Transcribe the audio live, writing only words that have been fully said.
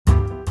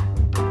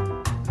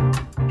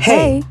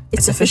Hey,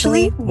 it's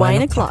officially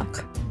wine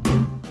o'clock.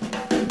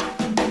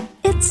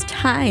 It's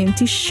time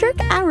to shirk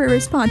our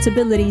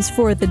responsibilities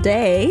for the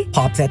day.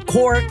 Pop that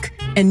cork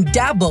and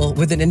dabble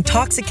with an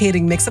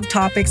intoxicating mix of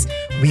topics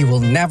we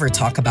will never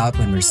talk about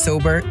when we're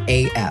sober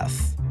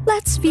AF.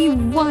 Let's be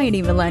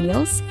whiny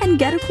millennials and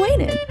get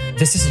acquainted.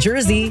 This is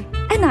Jersey.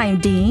 And I'm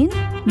Dean.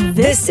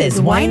 This is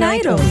Wine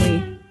Night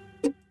Only.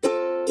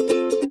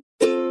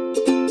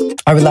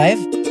 Are we live?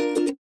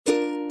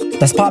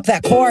 Let's pop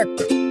that cork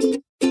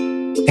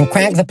and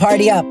crank the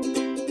party up.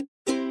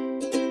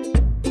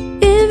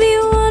 If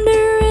you're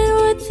wondering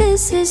what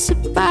this is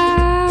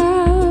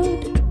about,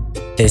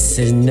 This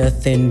is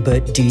nothing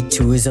but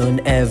detours on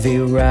every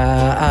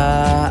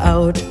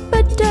route.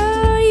 but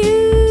don't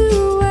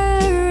you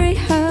worry,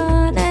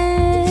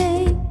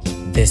 honey.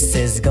 This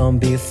is gonna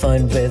be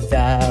fun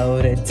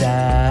without a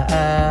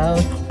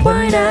doubt.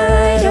 Wine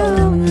night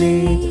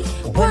only.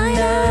 One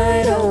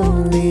night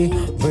only.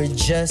 We're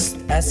just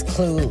as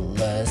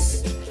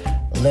clueless.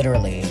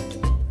 Literally.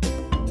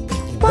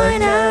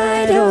 Wine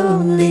night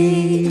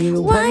only.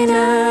 Wine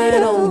night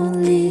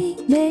only.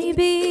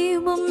 Maybe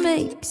it will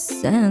make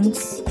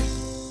sense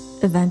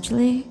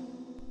eventually.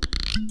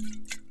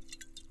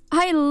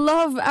 I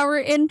love our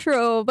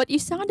intro, but you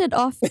sounded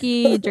off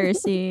key,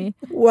 Jersey.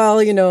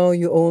 Well,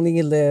 you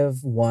only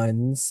live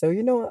once. So,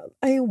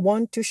 I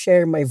want to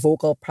share my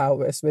vocal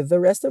prowess with the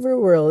rest of the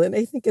world. And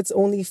I think it's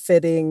only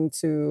fitting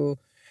to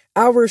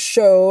our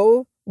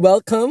show.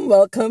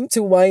 Welcome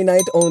to Wine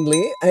Night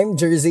Only. I'm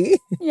Jersey.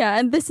 Yeah,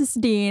 and this is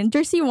Dean.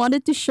 Jersey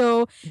wanted to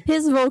show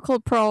his vocal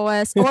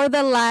prowess or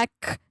the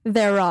lack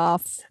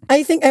thereof.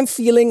 I think I'm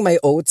feeling my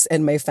oats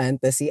and my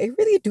fantasy. I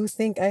really do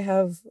think I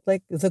have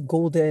like the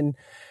golden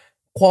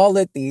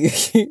quality.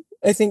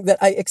 I think that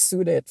I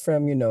exude it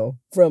from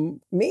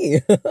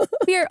me.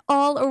 We're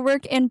all a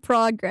work in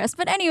progress.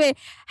 But anyway,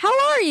 how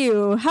are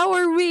you? How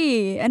are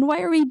we? And why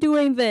are we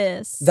doing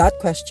this? That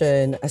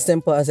question, as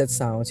simple as it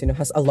sounds,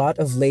 has a lot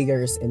of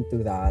layers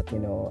into that.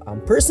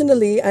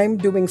 Personally, I'm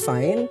doing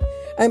fine.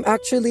 I'm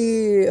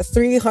actually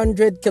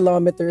 300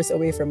 kilometers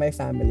away from my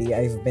family.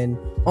 I've been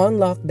on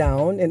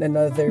lockdown in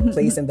another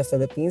place in the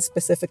Philippines,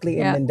 specifically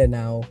in Yeah.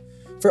 Mindanao,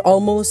 for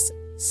almost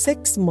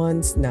 6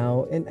 months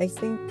now. And I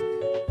think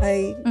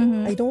I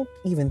don't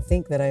even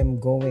think that I'm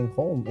going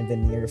home in the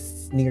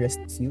nearest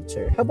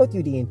future. How about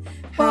you, Dean?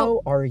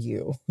 How are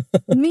you?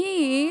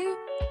 Me,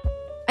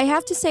 I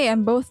have to say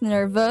I'm both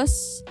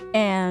nervous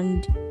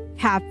and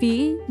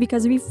happy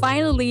because we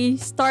finally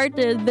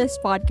started this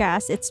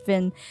podcast. It's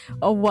been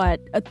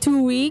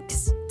 2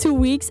 weeks, 2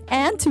 weeks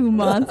and 2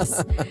 months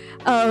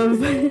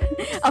of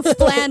of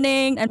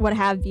planning and what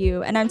have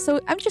you. And I'm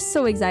just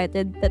so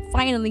excited that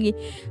finally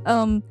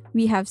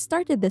we have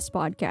started this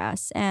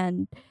podcast,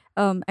 and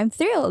I'm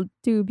thrilled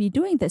to be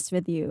doing this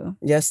with you.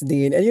 Yes,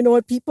 Dean. And you know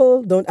what?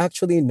 People don't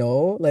actually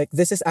know. Like,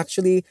 this is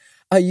actually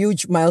a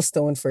huge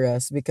milestone for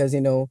us because,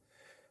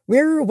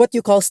 we're what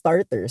you call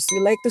starters. We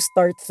like to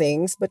start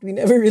things, but we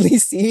never really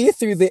see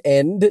through the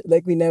end.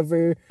 Like, we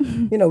never,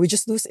 we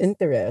just lose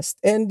interest.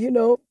 And,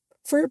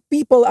 for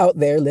people out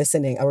there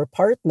listening, our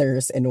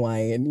partners in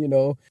wine,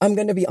 I'm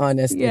going to be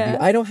honest with Yeah. you.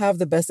 I don't have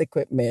the best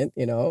equipment,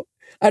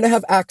 I don't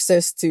have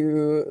access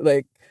to,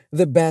 like,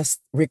 the best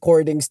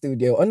recording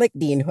studio. Unlike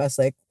Dean, who has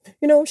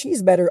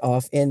she's better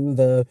off in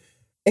the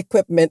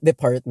equipment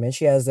department.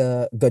 She has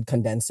a good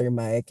condenser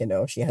mic,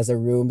 she has a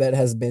room that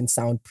has been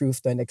soundproof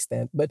to an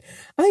extent. But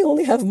I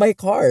only have my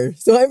car.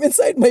 So I'm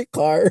inside my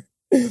car.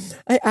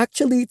 I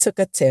actually took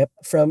a tip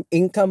from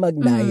Inka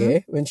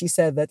Magnaye when she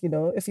said that,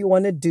 if you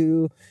want to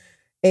do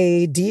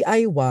a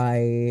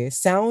DIY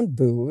sound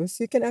booth,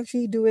 you can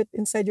actually do it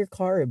inside your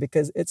car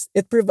because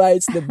it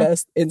provides the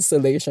best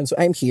insulation. So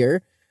I'm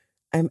here.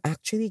 I'm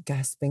actually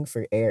gasping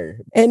for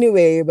air.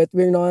 Anyway, but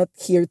we're not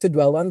here to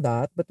dwell on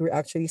that, but we're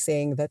actually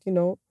saying that,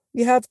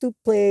 we have to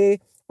play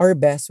our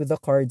best with the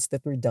cards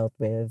that we're dealt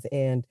with.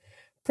 And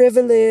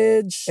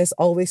privilege is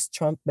always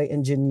trumped by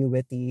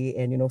ingenuity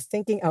and,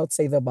 thinking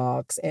outside the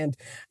box. And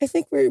I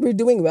think we're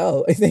doing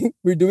well. I think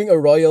we're doing a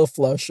royal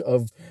flush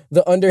of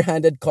the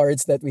underhanded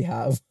cards that we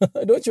have.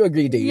 Don't you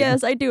agree, Dave?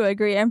 Yes, I do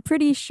agree. I'm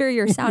pretty sure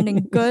you're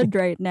sounding good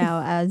right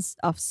now as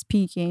of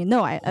speaking.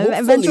 No,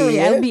 eventually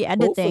I'll be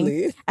editing.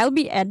 Hopefully. I'll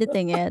be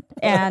editing it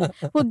and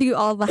we'll do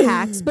all the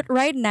hacks. But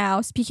right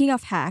now, speaking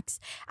of hacks,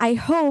 I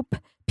hope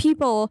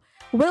people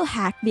will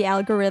hack the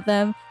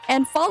algorithm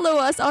and follow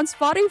us on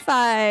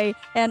Spotify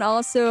and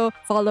also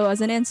follow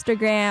us on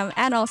Instagram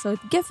and also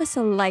give us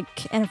a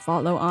like and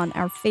follow on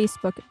our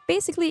Facebook,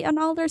 basically on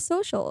all our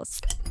socials.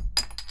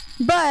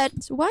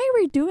 But why are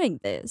we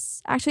doing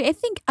this? Actually, I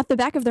think at the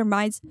back of their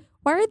minds,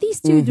 why are these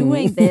 2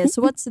 doing this?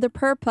 What's the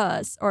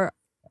purpose? Or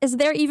is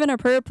there even a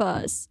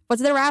purpose?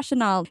 What's the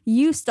rationale?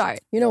 You start.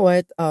 You know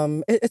what?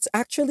 It's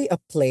actually a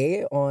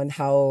play on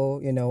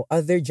how,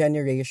 other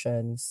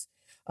generations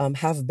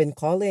have been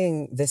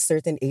calling this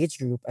certain age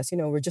group as,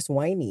 we're just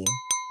whiny.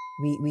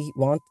 We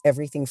want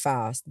everything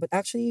fast. But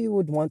actually, you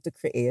would want to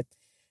create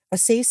a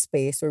safe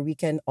space where we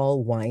can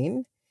all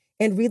whine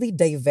and really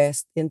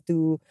divest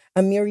into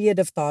a myriad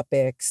of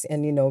topics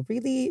and,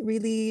 really,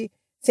 really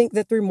think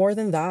that we're more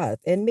than that.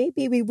 And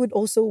maybe we would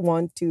also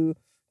want to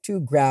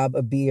grab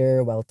a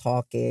beer while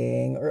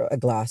talking, or a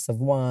glass of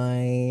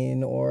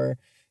wine, or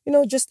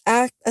just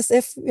act as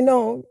if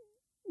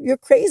you're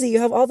crazy. You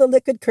have all the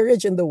liquid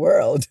courage in the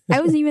world.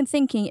 I was even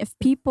thinking if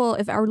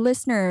our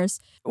listeners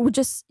would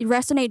just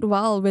resonate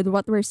well with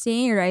what we're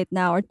saying right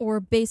now, or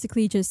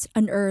basically just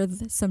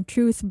unearth some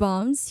truth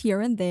bombs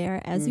here and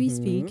there as we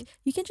speak,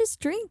 you can just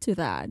drink to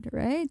that,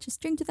 right?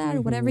 Just drink to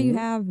that, whatever you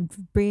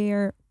have,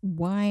 beer,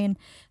 wine.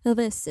 So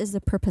this is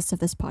the purpose of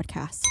this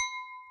podcast.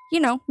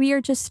 We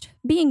are just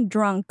being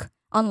drunk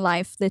on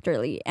life,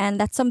 literally. And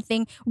that's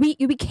something we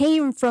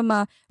came from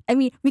a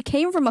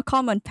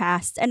common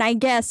past, and I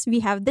guess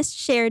we have this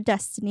shared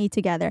destiny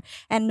together,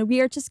 and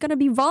we are just going to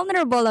be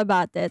vulnerable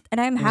about it.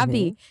 And I'm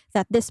happy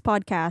that this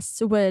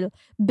podcast will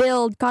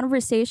build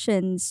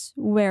conversations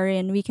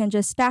wherein we can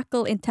just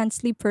tackle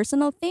intensely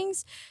personal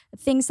things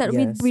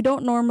that we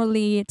don't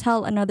normally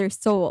tell another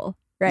soul,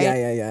 right?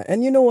 Yeah.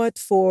 And you know what?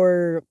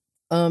 For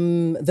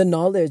the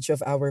knowledge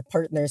of our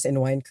partners in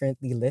wine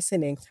currently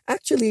listening,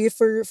 actually,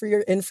 for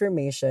your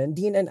information,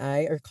 Dean and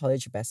I are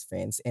college best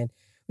friends, and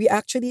we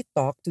actually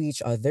talk to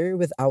each other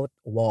without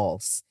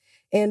walls.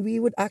 And we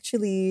would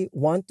actually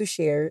want to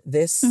share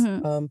this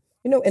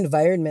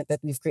environment that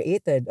we've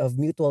created of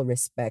mutual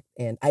respect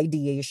and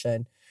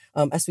ideation.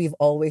 As we've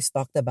always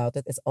talked about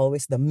it, it's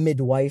always the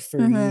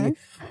midwifery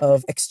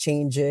of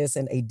exchanges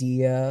and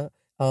idea.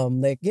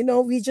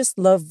 We just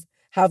love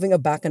having a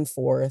back and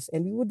forth,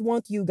 and we would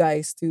want you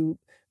guys to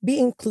be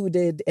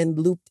included and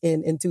looped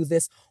into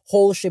this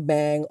whole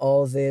shebang,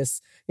 all this,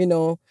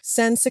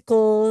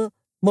 sensical,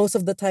 most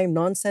of the time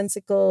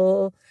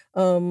nonsensical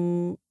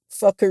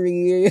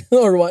fuckery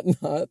or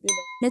whatnot.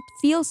 It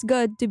feels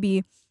good to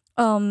be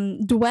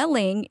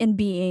dwelling in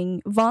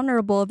being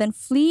vulnerable than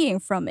fleeing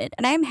from it.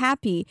 And I'm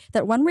happy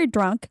that when we're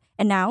drunk,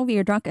 and now we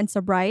are drunk in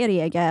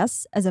sobriety, I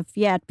guess, as of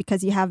yet,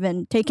 because you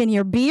haven't taken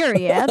your beer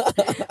yet.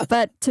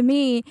 But to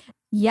me,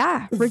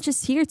 yeah, we're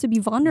just here to be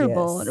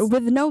vulnerable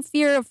with no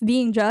fear of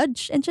being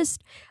judged, and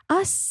just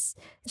us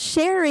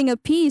sharing not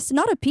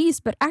a piece,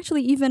 but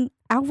actually even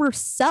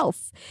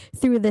ourself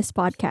through this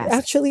podcast. We're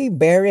actually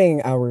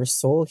bearing our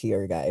soul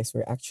here, guys.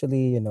 We're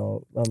actually,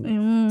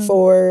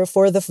 for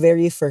the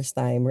very first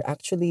time, we're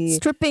actually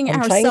stripping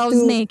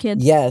ourselves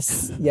naked.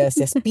 Yes.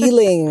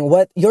 Peeling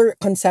what your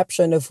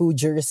conception of who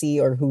Jersey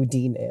or who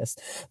Dean is.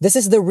 This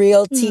is the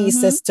real tea,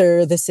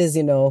 sister. This is,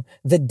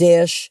 the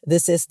dish.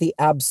 This is the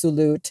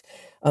absolute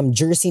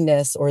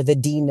Jerseyness, or the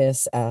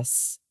Deanness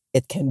as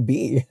it can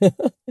be.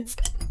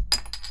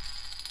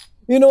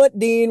 You know what,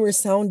 Dean? We're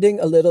sounding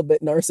a little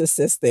bit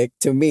narcissistic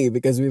to me,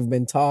 because we've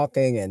been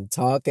talking and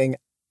talking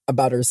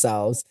about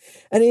ourselves.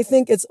 And I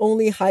think it's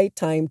only high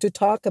time to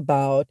talk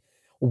about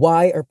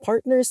why our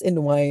partners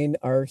in wine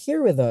are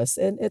here with us.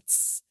 And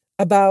it's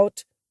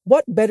about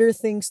what better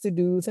things to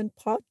do than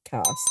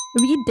podcasts.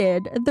 We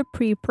did the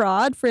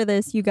pre-prod for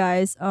this, you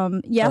guys.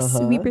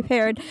 We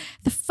prepared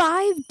the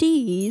 5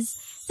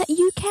 Ds that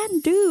you can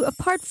do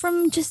apart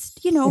from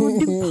just, do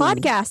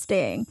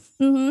podcasting.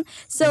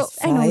 So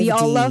I know we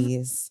all love...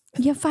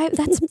 Yeah, 5.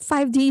 That's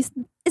 5 Ds.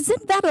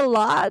 Isn't that a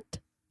lot?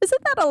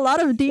 Isn't that a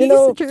lot of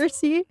Ds,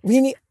 Jersey?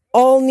 We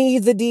all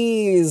need the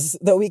Ds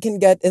that we can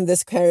get in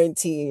this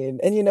quarantine.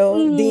 And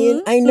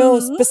Dean, I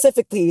know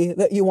specifically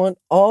that you want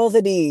all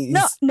the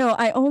Ds. No,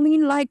 I only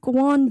like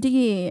 1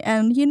 D.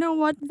 And you know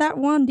what that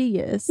 1 D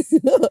is?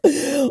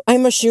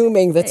 I'm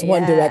assuming that's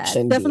One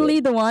Direction.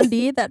 Definitely the 1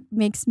 D that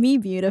makes me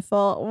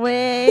beautiful.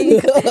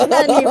 Wait.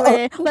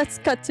 Anyway, let's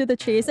cut to the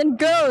chase and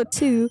go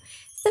to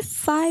the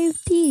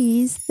 5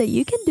 Ds that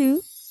you can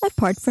do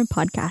apart from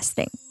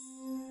podcasting.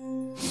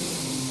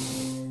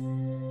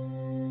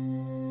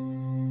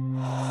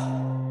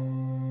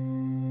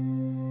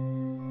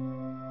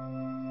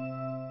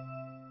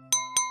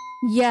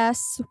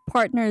 Yes,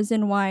 partners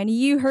in wine,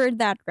 you heard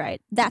that right.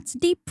 That's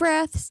deep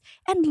breaths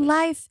and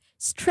life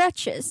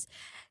stretches.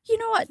 You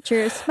know what,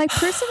 Jers? My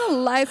personal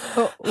life...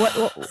 Oh,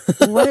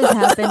 what is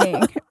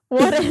happening?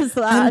 What is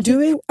that?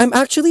 I'm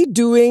actually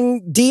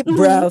doing deep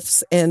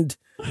breaths and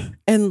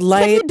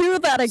light... Can you do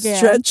that again?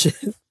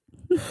 Stretches.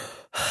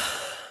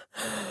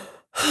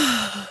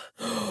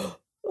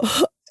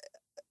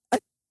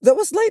 That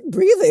was light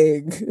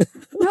breathing.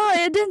 No,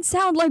 it didn't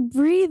sound like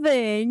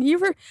breathing. You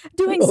were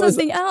doing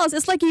something else.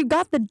 It's like you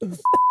got the...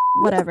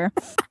 Whatever.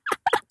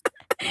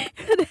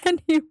 But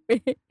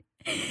anyway,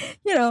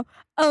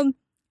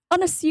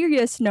 on a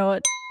serious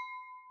note,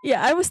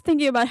 yeah, I was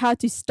thinking about how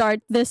to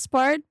start this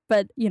part,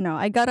 but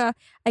I gotta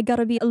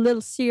be a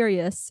little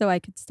serious so I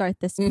could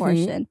start this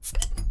portion.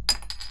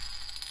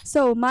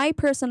 So my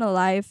personal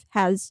life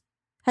has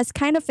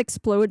kind of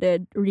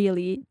exploded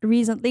really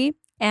recently,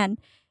 and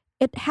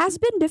it has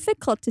been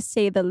difficult to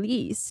say the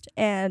least.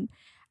 And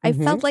I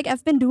felt like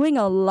I've been doing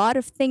a lot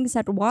of things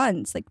at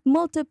once, like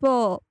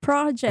multiple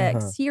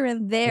projects here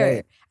and there.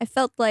 Right. I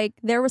felt like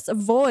there was a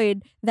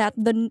void that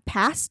the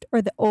past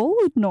or the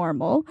old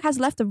normal has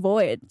left a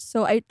void.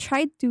 So I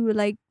tried to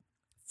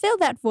fill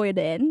that void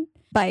in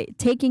by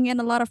taking in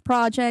a lot of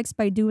projects,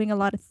 by doing a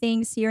lot of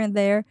things here and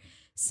there.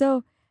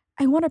 So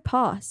I want to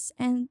pause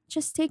and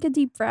just take a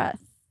deep breath.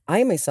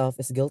 I myself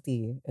is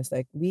guilty. It's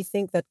like we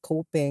think that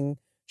coping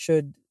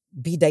should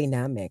be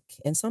dynamic.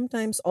 And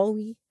sometimes all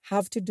we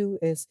have to do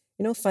is,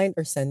 find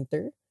our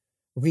center,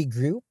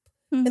 regroup,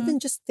 and Mhm. then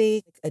just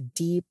take a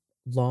deep,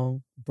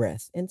 long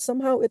breath. And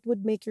somehow it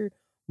would make your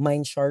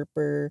mind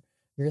sharper,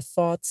 your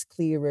thoughts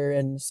clearer,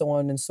 and so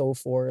on and so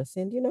forth.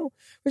 And,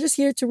 we're just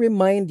here to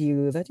remind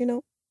you that,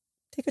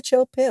 take a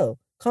chill pill,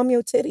 calm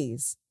your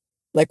titties.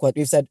 Like what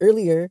we've said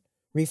earlier,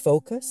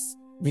 refocus,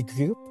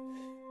 regroup,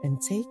 and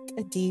take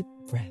a deep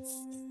breath.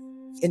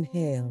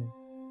 Inhale.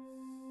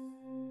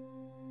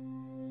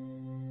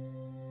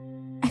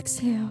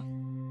 Exhale.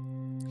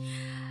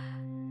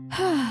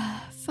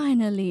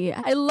 Finally.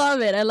 I love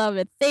it. I love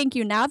it. Thank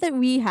you. Now that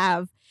we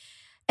have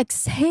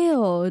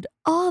exhaled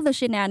all the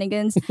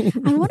shenanigans,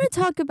 I want to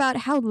talk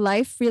about how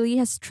life really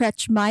has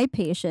stretched my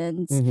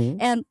patience. Mm-hmm.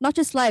 And not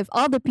just life,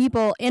 all the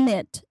people in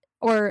it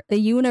or the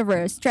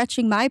universe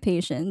stretching my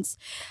patience.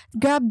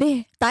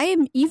 Grabe,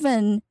 time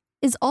even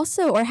is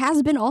also or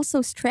has been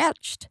also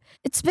stretched.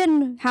 It's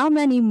been how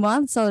many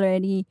months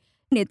already?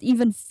 It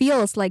even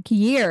feels like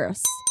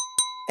years.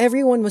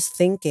 Everyone was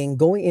thinking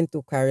going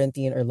into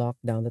quarantine or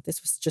lockdown that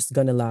this was just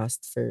gonna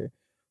last for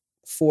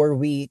 4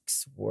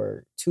 weeks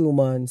or 2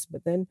 months.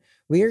 But then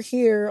we're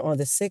here on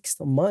the sixth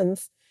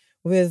month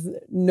with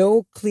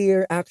no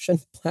clear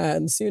action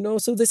plans,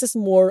 So this is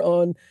more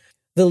on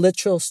the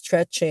literal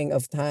stretching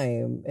of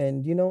time.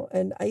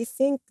 And I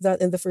think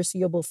that in the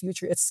foreseeable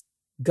future, it's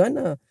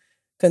gonna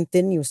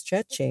continue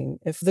stretching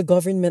if the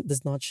government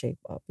does not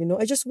shape up.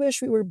 I just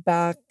wish we were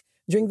back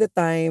during the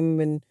time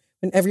when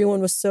everyone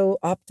was so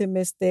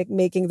optimistic,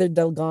 making their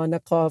Dalgona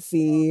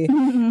coffee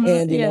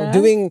and, Yeah.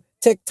 doing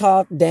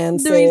TikTok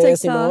dances. Doing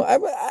TikTok.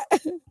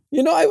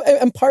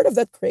 I'm part of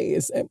that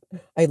craze.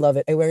 I love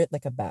it. I wear it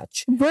like a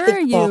badge. Were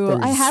you?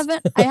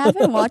 TikTokers. I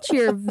haven't watched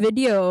your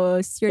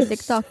videos, your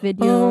TikTok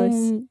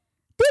videos.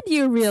 Did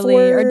you really?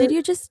 Or did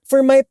you just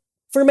for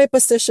my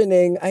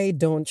positioning, I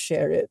don't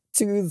share it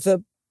to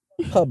the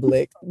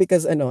public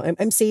because I know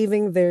I'm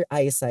saving their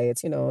eyesight,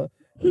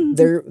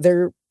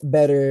 they're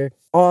better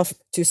off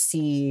to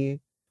see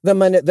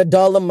the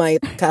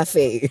Dolomite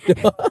Cafe.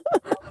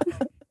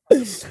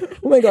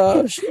 Oh my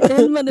gosh.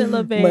 in Manila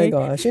Oh Bay? my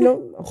gosh.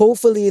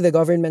 Hopefully the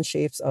government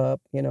shapes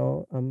up,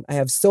 I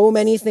have so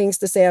many things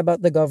to say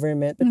about the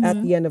government, but at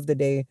Mhm. the end of the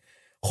day,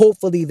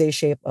 hopefully they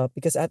shape up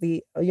because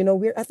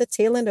we're at the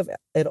tail end of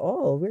it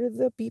all. We're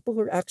the people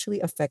who are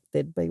actually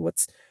affected by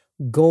what's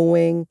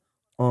going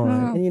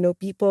on. Wow. And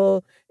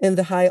people in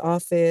the high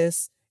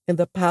office, in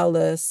the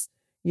palace,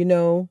 you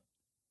know,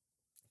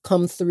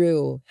 come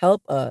through,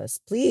 help us,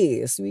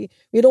 please. We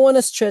don't want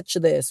to stretch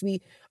this.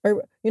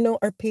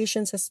 Our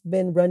patience has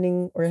been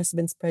running or has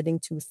been spreading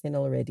too thin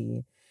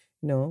already.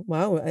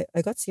 Wow,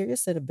 I got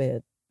serious in a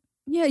bit.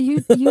 Yeah,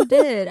 you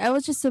did. I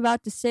was just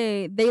about to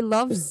say they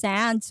love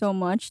sand so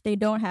much they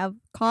don't have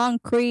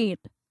concrete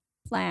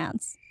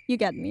plants. You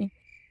get me?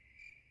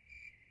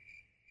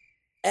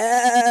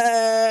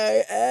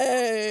 Hey,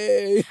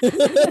 hey.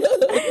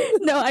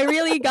 No,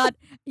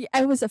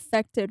 I was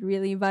affected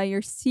really by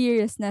your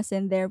seriousness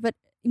in there, but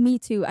me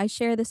too. I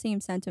share the same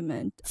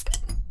sentiment.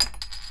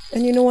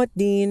 And you know what,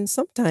 Dean?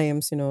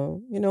 Sometimes,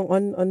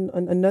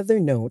 on another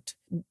note,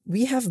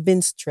 we have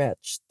been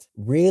stretched,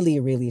 really,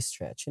 really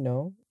stretched,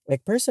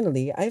 Like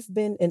personally, I've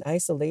been in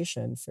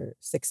isolation for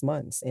 6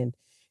 months. And,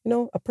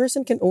 a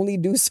person can only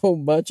do so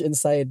much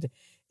inside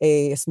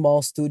a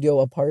small studio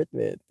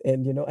apartment.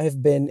 And,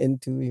 I've been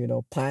into,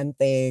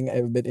 planting,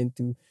 I've been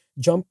into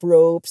jump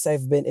ropes,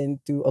 I've been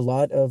into a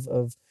lot of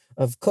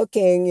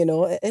cooking,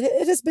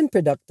 it has been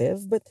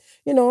productive, but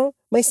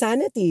my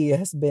sanity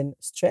has been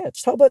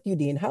stretched. How about you,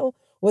 Dean? How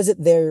was it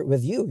there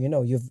with you?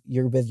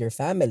 You're with your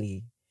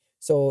family.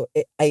 So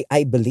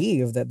I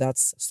believe that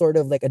that's sort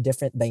of like a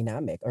different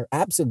dynamic, or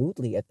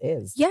absolutely it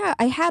is. Yeah,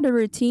 I had a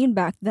routine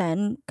back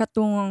then,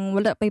 katong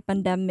wala pa'y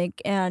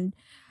pandemic, and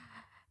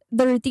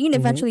the routine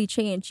Mm-hmm. eventually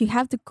changed. You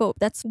have to cope.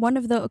 That's one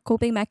of the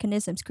coping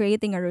mechanisms,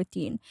 creating a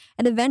routine.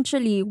 And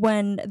eventually,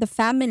 when the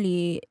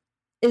family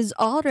is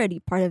already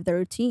part of the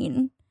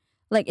routine,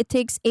 like it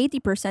takes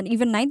 80%,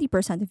 even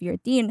 90% of your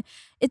routine,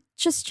 it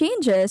just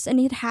changes and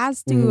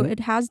Mm-hmm. it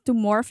has to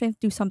morph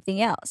into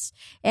something else.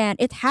 And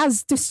it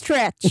has to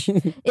stretch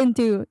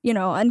into,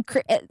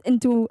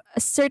 into a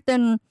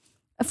certain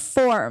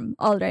form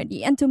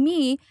already. And to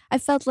me, I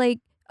felt like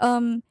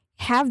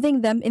having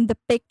them in the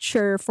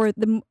picture for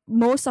the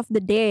most of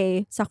the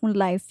day sa akong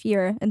life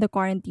here in the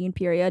quarantine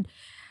period.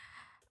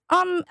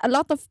 A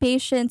lot of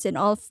patience in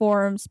all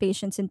forms,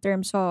 patience in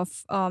terms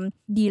of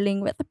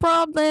dealing with the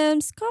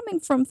problems coming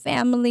from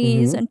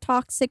families Mm-hmm. and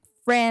toxic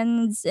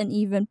friends and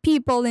even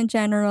people in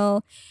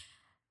general.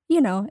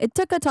 It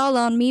took a toll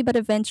on me, but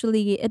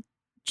eventually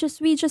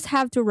we just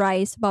have to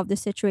rise above the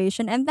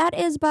situation, and that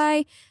is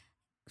by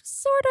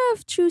sort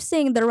of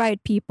choosing the right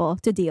people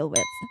to deal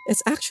with.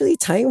 It's actually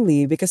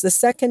timely because the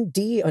second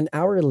D on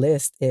our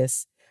list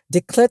is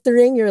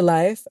decluttering your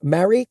life,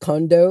 Marie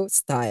Kondo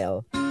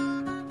style.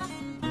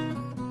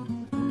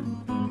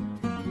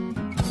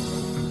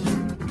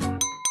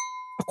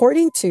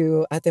 according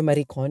to Ate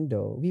Marie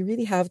Kondo, we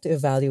really have to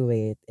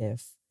evaluate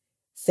if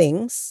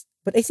things,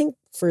 but I think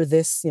for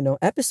this,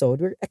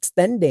 episode, we're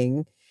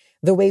extending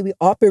the way we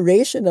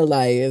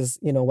operationalize,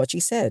 what she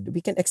said. We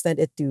can extend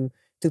it to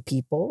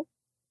people,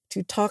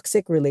 to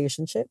toxic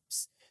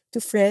relationships, to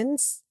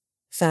friends,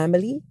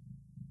 family,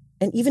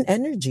 and even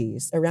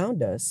energies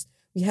around us.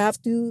 We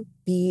have to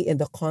be in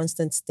the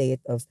constant state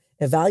of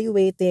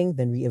evaluating,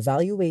 then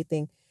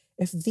reevaluating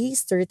if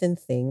these certain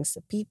things,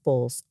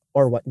 people's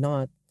or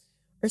whatnot,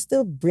 are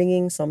still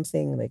bringing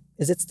something like,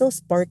 is it still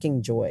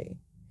sparking joy?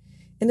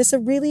 And it's a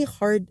really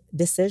hard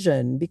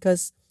decision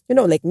because,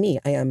 like me,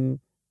 I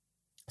am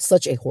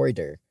such a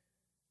hoarder.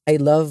 I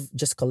love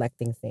just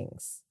collecting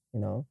things.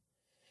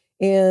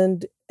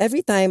 And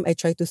every time I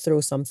try to throw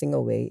something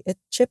away, it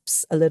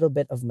chips a little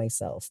bit of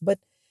myself. But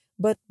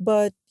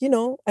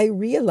I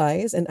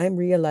realize and I'm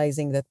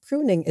realizing that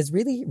pruning is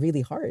really,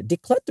 really hard.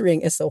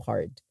 Decluttering is so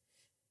hard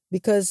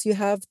because you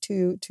have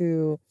to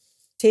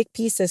take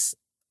pieces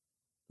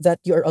that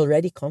you're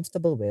already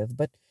comfortable with.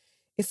 But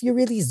if you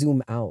really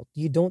zoom out,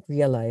 you don't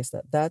realize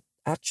that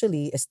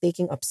actually is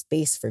taking up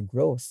space for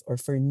growth or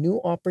for new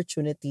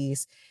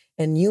opportunities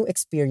and new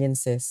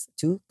experiences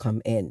to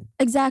come in.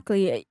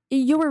 Exactly.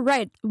 You were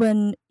right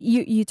when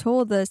you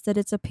told us that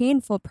it's a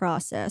painful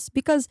process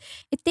because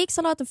it takes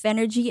a lot of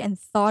energy and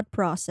thought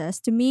process.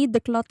 To me,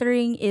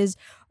 decluttering is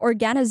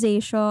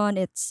organization.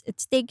 It's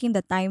taking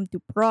the time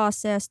to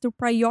process, to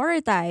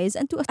prioritize,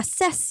 and to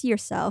assess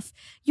yourself,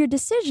 your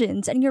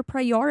decisions, and your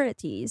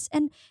priorities.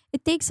 And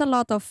it takes a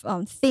lot of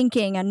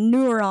thinking and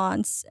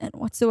neurons and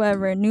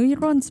whatsoever.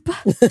 Neurons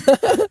pa?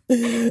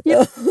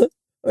 Yeah.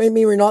 I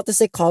mean, we're not the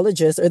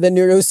psychologists or the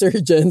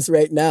neurosurgeons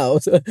right now.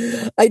 So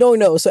I don't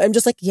know. So I'm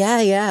just like,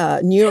 yeah,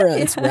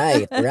 neurons.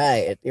 Yeah.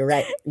 Right. You're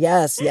right.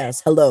 Yes.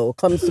 Hello.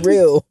 Come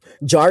through.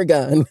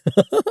 Jargon.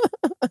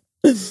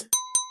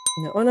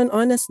 Now, on an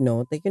honest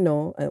note,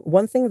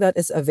 one thing that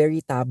is a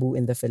very taboo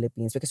in the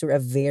Philippines because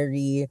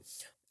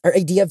our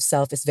idea of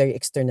self is very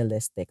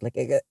externalistic. Like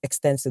it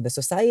extends to the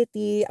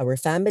society, our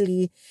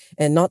family,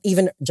 and not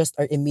even just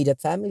our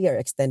immediate family, our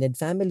extended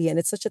family. And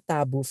it's such a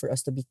taboo for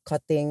us to be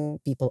cutting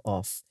people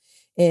off.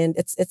 And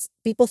it's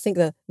people think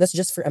that that's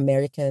just for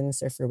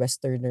Americans or for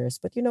Westerners.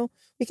 But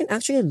we can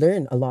actually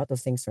learn a lot of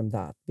things from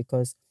that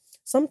because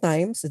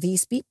sometimes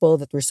these people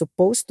that we're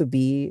supposed to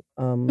be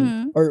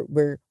Mm. or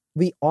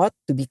we ought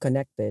to be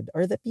connected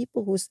are the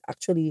people who's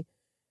actually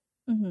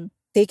Mm-hmm.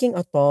 taking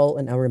a toll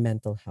on our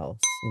mental health.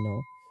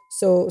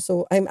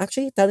 So I'm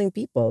actually telling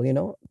people,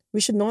 we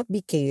should not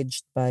be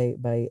caged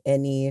by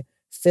any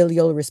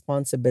filial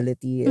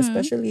responsibility, Mm.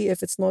 especially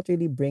if it's not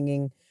really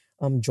bringing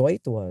joy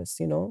to us.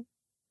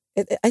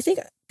 I think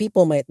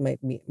people might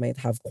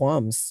have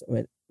qualms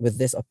with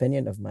this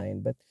opinion of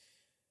mine, but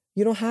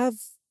you don't have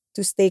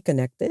to stay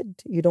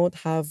connected. You don't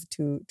have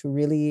to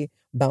really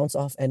bounce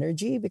off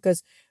energy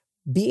because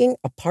being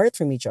apart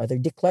from each other,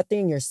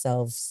 decluttering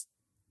yourselves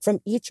from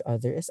each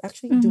other is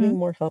actually Mm-hmm. doing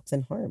more help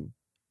than harm.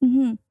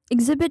 Mm-hmm.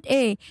 Exhibit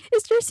A.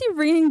 Is Jersey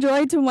bringing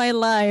joy to my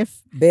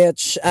life?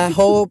 Bitch, I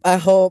hope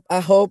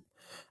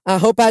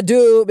I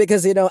do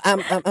because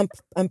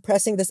I'm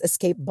pressing this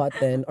escape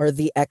button or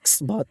the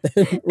X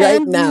button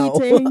right And now.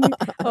 meeting.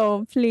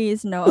 Oh,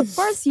 please, no. Of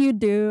course you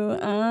do.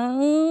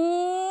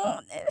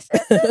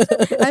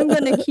 I'm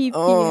gonna keep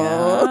you.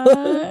 Aw. I'm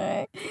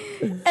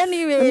gonna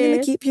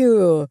Anyway. keep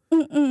you,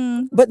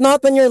 Mm-mm. but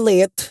not when you're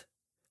late.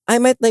 I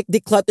might like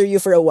declutter you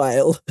for a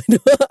while.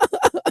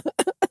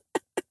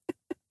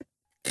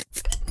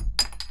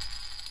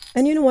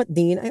 And you know what,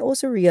 Dean? I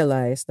also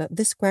realized that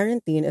this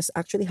quarantine is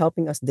actually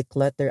helping us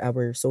declutter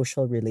our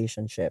social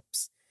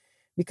relationships.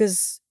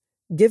 Because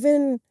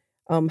given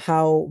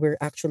how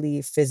we're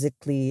actually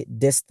physically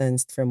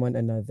distanced from one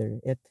another,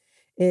 it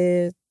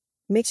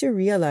makes you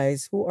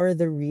realize who are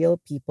the real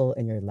people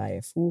in your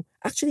life who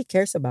actually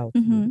cares about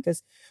you. Mm-hmm.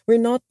 Because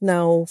we're not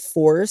now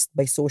forced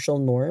by social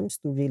norms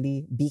to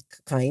really be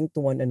kind to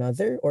one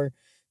another or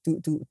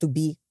to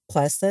be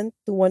pleasant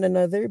to one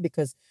another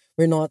because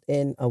we're not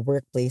in a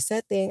workplace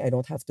setting. I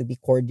don't have to be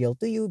cordial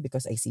to you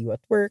because I see you at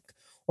work,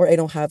 or I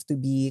don't have to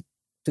be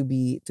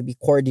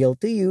cordial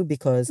to you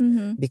because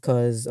Mm-hmm.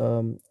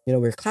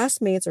 we're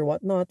classmates or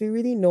whatnot. We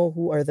really know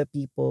who are the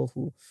people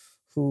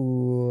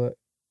who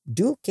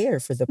do care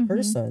for the Mm-hmm.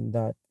 person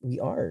that we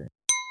are.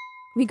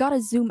 We gotta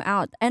zoom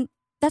out. And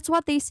that's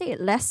what they say,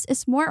 less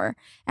is more.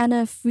 And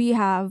if we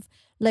have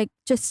like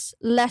just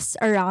less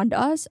around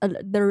us,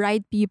 the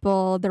right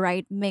people, the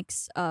right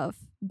mix of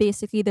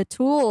basically the The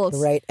tools,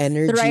 right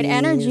the right energy,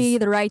 energies.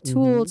 the right Mm-hmm.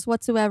 tools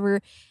whatsoever,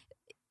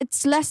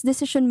 it's less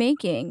decision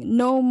making,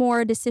 no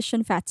more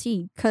decision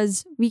fatigue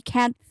because we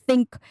can't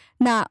think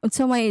na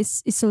unsa may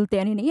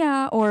isultian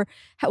niya or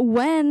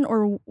when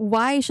or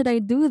why should I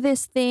do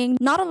this thing.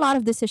 Not a lot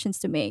of decisions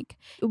to make.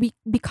 We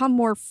become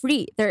more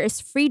free. There is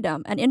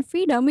freedom, and in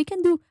freedom we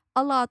can do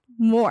a lot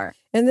more.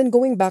 And then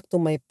going back to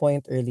my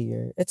point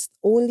earlier, it's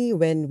only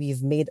when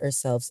we've made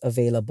ourselves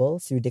available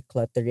through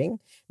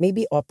decluttering,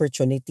 maybe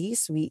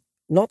opportunities, we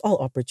not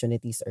all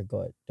opportunities are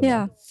good. Diba?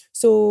 Yeah.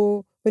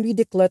 So when we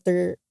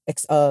declutter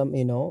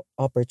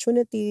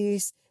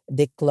opportunities,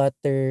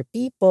 declutter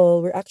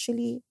people, we're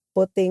actually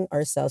putting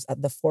ourselves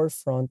at the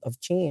forefront of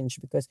change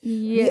because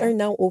we Yeah. are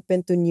now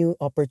open to new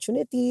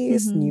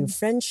opportunities, new Mm-hmm.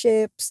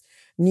 friendships,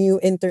 new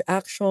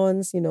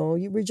interactions.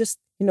 We're just,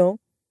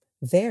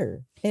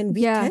 there and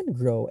we Yeah. can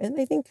grow. And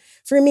I think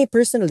for me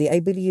personally, I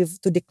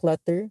believe to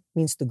declutter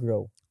means to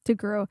grow. To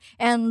grow.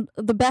 And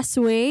the best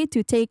way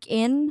to take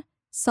in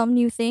some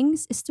new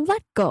things is to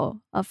let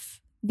go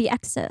of the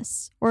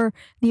excess or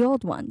the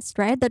old ones,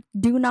 right? That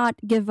do not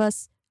give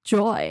us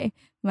joy.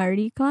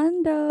 Marie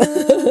Kondo.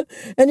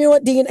 And you know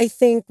what, Dean? I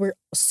think we're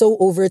so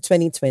over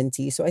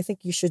 2020. So I think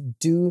you should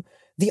do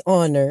the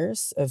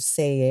honors of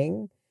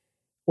saying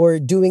or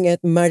doing it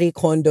Marie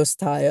Kondo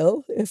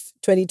style if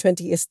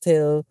 2020 is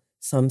still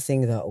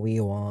something that we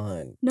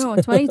want. No,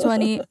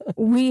 2020,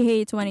 we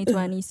hate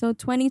 2020. So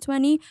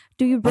 2020,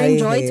 do you bring I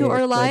joy to hate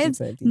our lives?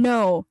 2020.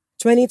 No.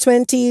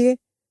 2020,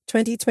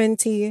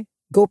 2020,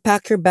 go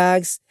pack your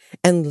bags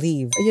and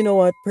leave. You know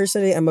what?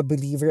 Personally, I'm a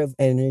believer of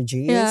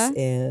energies Yeah.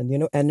 and,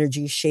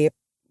 energy shape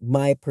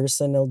my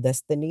personal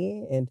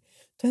destiny. And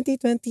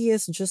 2020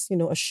 is just, a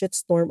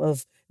shitstorm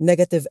of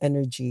negative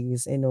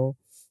energies.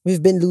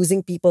 We've been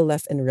losing people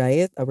left and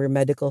right. Our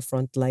medical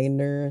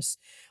frontliners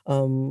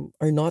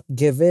are not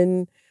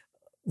given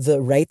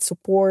the right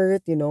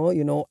support.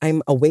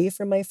 I'm away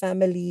from my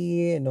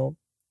family,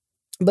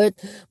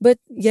 but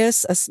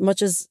yes, as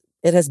much as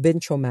it has been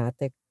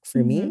traumatic for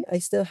Mm-hmm. me, I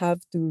still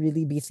have to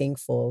really be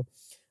thankful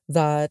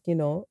that,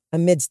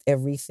 amidst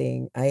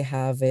everything, I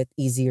have it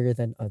easier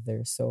than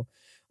others. So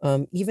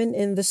even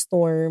in the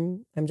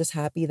storm, I'm just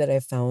happy that I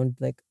found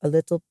like a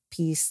little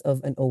piece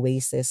of an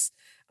oasis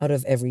out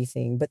of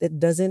everything. But it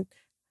doesn't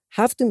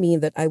have to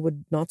mean that I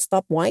would not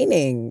stop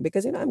whining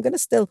because, I'm gonna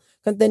still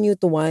continue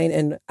to whine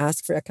and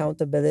ask for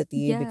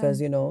accountability Yeah.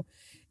 because,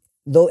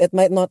 though it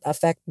might not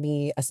affect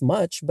me as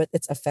much, but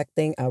it's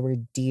affecting our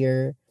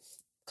dear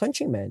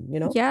countrymen.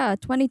 Yeah,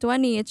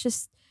 2020,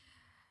 it's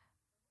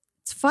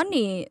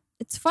funny.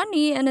 It's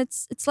funny and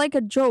it's like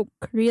a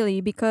joke really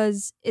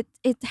because it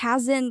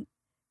hasn't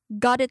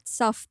got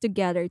itself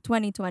together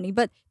 2020.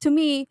 But to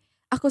me,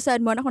 ako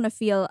sad mo na ako na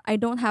feel I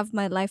don't have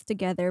my life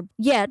together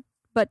yet,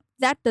 but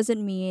that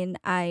doesn't mean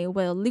I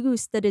will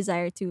lose the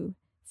desire to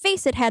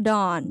face it head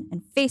on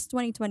and face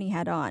 2020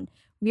 head on.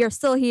 We are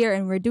still here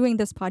and we're doing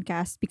this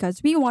podcast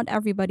because we want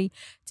everybody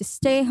to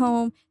stay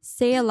home,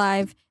 stay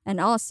alive,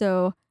 and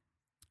also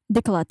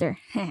declutter.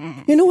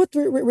 You know what?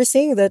 We're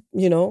saying that,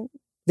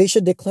 they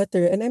should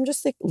declutter. And I'm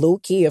just like low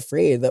key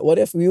afraid that what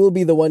if we will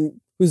be the one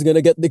who's going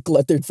to get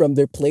decluttered from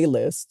their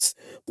playlists?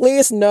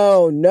 Please,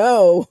 no,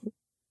 no.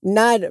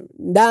 Not,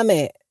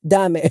 dame,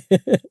 dame.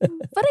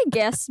 But I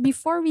guess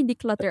before we truly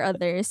declutter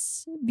others,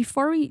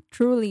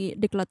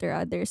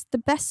 the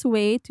best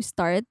way to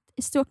start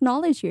is to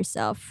acknowledge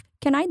yourself.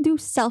 Can I do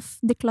self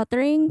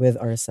decluttering? With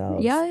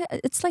ourselves. Yeah,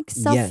 it's like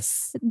self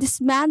Yes.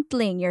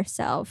 dismantling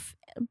yourself.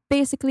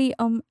 Basically,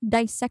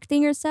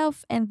 dissecting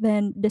yourself and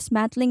then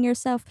dismantling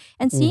yourself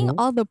and seeing Mm-hmm.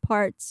 all the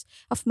parts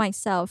of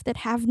myself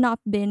that have not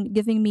been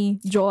giving me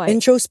joy.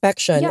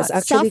 Introspection Yeah, is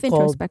actually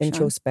called self-introspection.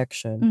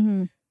 introspection.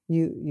 Mm-hmm.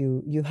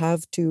 You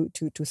have to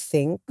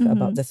think Mm-hmm.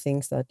 about the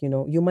things that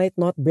you might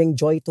not bring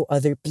joy to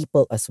other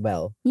people as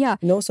well. Yeah,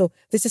 So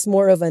this is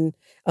more of an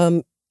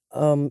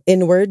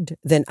inward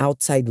than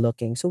outside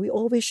looking. So we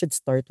always should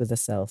start with the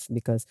self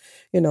because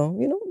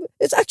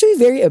it's actually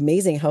very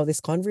amazing how this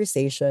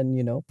conversation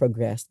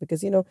progressed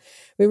because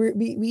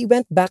we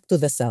went back to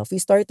the self. We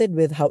started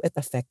with how it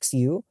affects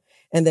you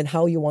and then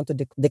how you want to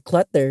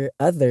declutter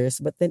others,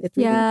 but then it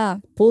really yeah.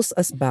 pulls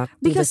us back to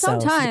the Because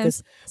self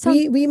because some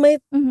we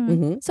might. Mhm.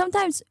 Mhm.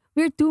 Sometimes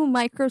we're too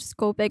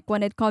microscopic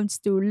when it comes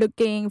to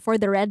looking for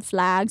the red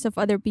flags of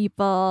other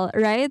people,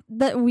 right?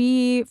 That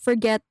we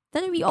forget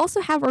that we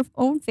also have our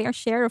own fair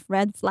share of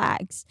red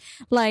flags.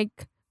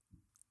 Like,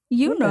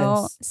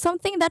 Yes.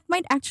 something that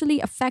might actually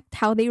affect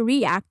how they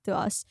react to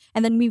us.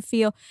 And then we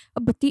feel,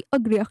 bati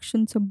ag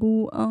reaction sa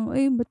buang,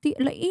 bati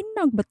lain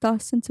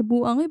nagbatasan sa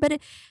buang, but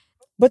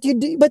But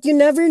you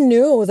never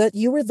knew that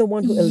you were the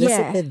one who yeah,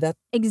 elicited that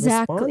response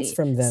exactly.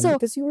 from them So,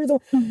 because you were the.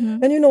 mhm,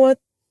 And you know what?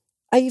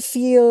 I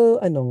feel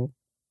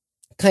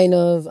kind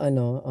of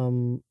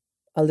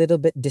a little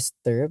bit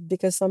disturbed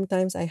because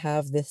sometimes I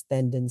have this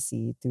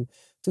tendency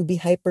to be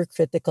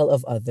hypercritical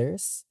of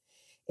others.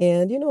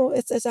 And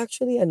it's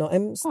actually I'm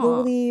aw,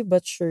 slowly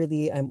but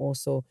surely I'm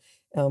also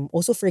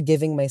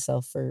forgiving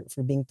myself for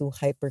being too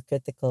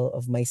hypercritical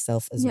of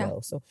myself as yeah,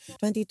 well. So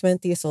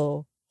 2020 is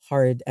so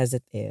hard as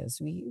it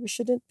is. We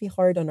shouldn't be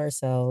hard on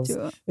ourselves.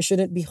 true. We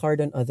shouldn't be hard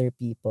on other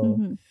people.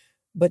 Mhm.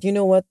 But you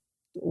know what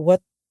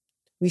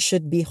we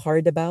should be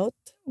hard about?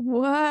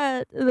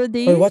 What? The Or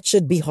D? what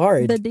should be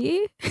hard? The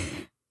D?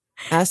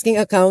 Asking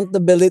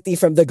accountability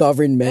from the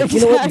government.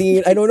 You know what,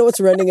 Dean? I don't know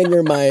what's running in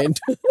your mind.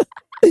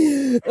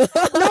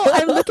 No,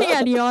 I'm looking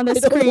at you on the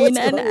I don't know screen what's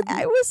and wrong with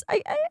you.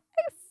 I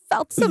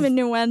felt some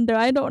innuendo.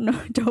 I don't know,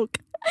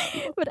 joke.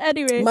 But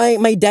anyway.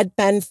 My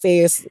deadpan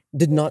face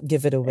did not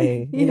give it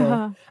away.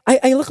 Yeah.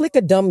 I look like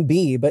a dumb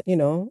bee, but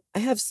I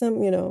have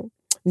some,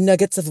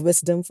 nuggets of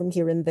wisdom from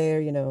here and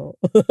there, you know.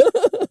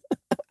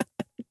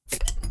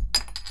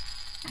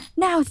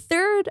 Now,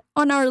 third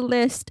on our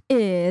list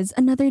is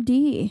another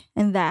D,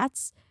 and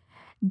that's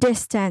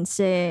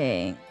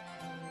distancing.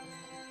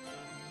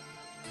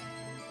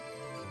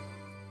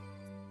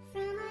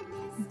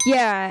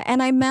 Yeah,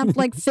 and I meant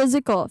like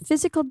physical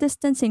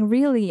distancing,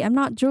 really. I'm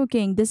not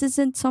joking. This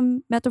isn't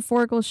some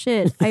metaphorical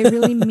shit. I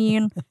really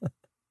mean,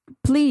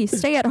 please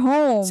stay at Stay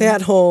home.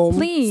 at home.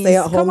 Please, Stay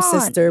at come home, on.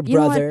 sister, You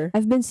know what? brother.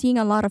 I've been seeing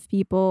a lot of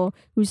people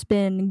who's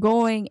been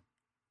going,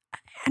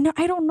 and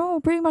I don't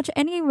know, pretty much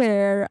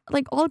anywhere,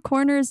 like all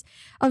corners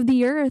of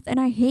the earth. And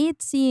I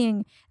hate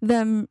seeing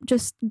them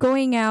just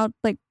going out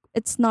like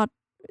it's not,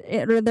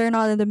 they're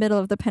not in the middle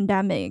of the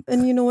pandemic.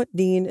 And you know what,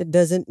 Dean? It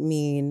doesn't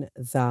mean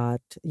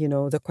that, you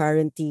know, the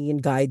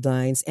quarantine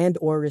guidelines and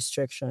or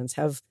restrictions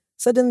have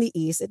suddenly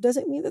eased. It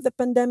doesn't mean that the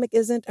pandemic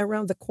isn't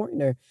around the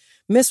corner.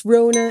 Miss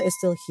Rona is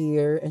still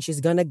here and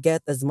she's gonna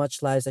get as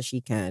much lives as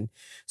she can.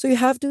 So you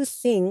have to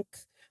think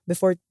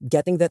before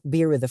getting that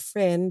beer with a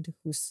friend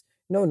who's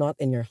no not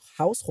in your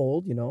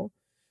household, you know.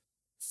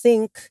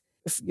 Think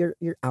if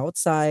you're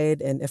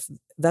outside and if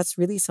that's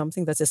really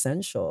something that's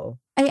essential.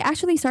 I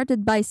actually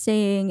started by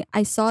saying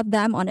I saw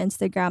them on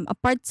Instagram.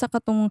 Apart sa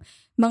katong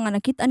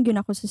mga nakitaan gyud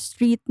ako sa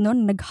street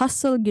noon,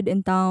 nag-hustle gyud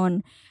in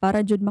town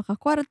para jud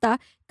makakwarta.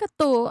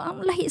 Kato,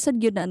 ang lahi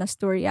sad gyud na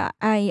storya.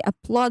 I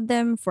applaud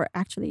them for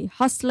actually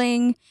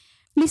hustling.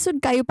 Lisod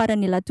kayo para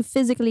nila to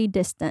physically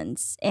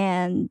distance,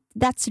 and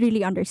that's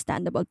really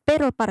understandable.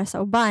 Pero para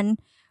sa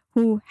uban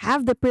who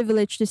have the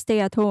privilege to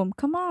stay at home,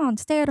 come on,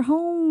 stay at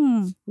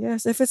home.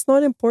 Yes, if it's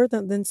not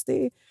important, then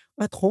stay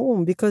at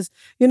home because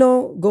you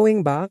know,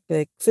 going back,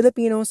 like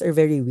Filipinos are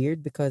very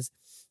weird because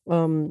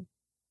um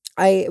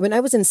I when I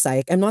was in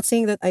psych, I'm not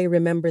saying that I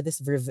remember this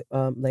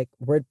like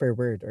word per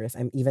word or if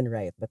I'm even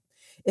right, but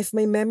if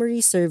my memory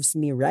serves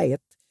me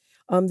right,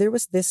 there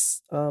was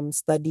this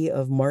study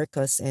of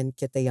Marcus and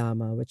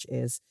Kitayama, which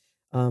is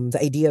the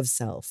idea of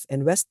self.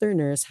 And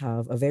Westerners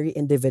have a very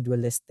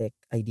individualistic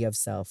idea of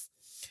self.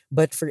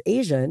 But for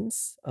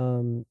Asians,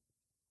 the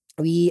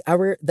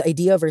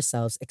idea of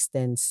ourselves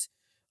extends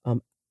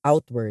um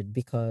outward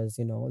because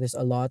you know there's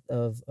a lot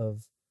of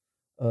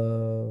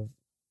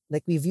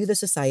like we view the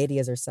society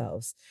as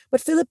ourselves.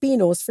 But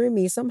Filipinos for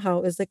me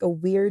somehow is like a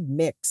weird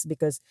mix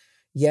because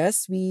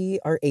yes, we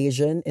are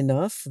Asian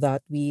enough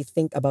that we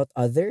think about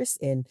others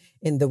in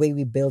the way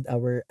we build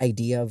our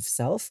idea of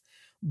self,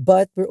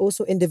 but we're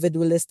also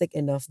individualistic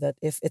enough that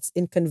if it's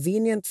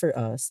inconvenient for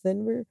us,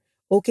 then we're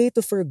okay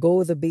to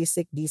forgo the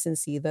basic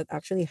decency that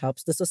actually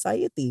helps the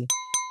society.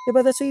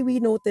 But that's why we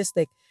notice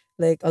like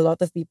a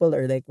lot of people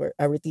are like where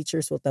our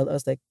teachers will tell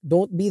us like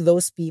don't be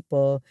those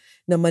people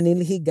na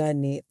manilhi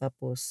gani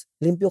tapos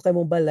limpyo kay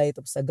mong balay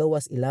tapos sa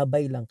gawas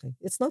ilabay lang kay.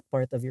 It's not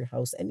part of your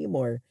house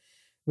anymore.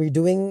 We're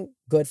doing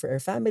good for our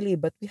family,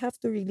 but we have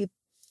to really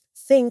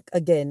think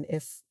again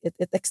if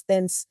it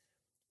extends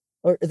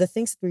or the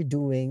things that we're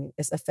doing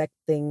is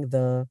affecting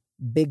the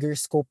bigger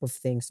scope of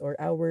things or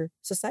our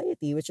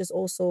society, which is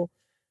also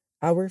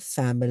our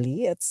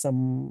family at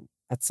some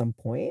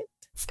point.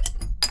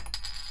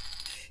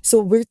 So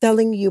we're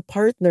telling you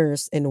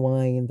partners in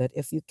wine that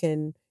if you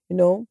can, you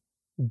know,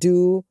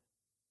 do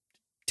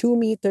 2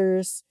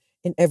 meters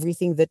in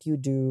everything that you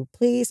do,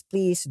 please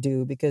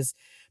do because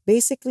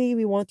basically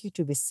we want you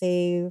to be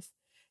safe,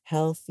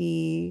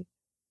 healthy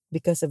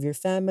because of your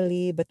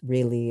family, but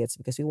really it's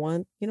because we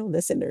want, you know,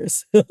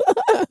 listeners.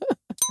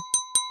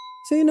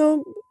 So, you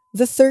know,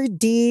 the third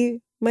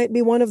D might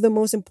be one of the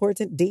most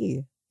important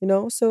D, you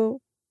know?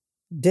 So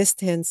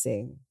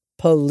distancing.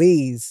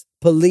 Please.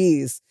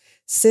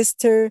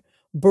 Sister,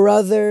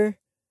 brother,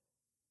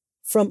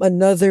 from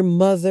another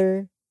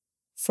mother,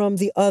 from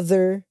the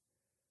other.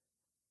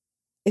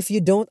 If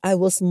you don't, I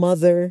will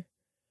smother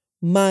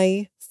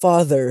my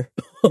father.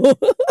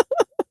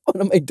 What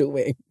am I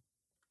doing?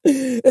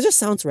 It just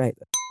sounds right.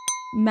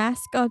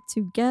 Mask up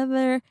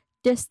together,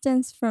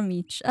 distance from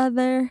each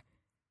other.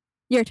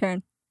 Your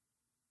turn.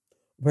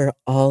 We're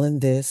all in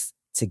this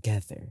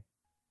together.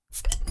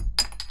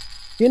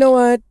 You know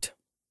what?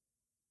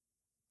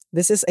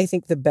 This is, I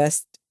think, the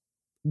best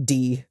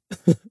D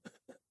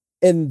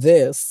in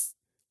this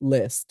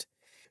list.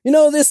 You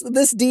know,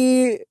 this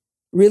D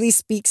really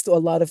speaks to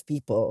a lot of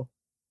people.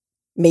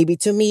 Maybe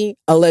to me,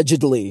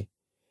 allegedly.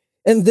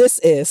 And this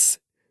is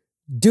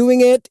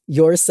doing it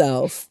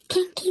yourself.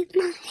 Can't keep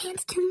my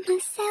hands to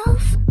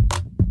myself.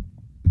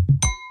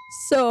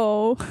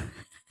 So,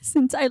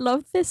 since I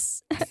love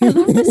this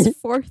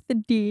fourth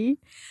D.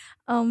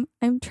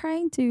 I'm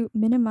trying to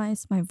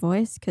minimize my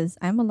voice because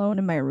I'm alone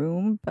in my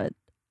room, but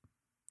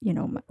you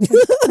know,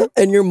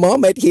 And your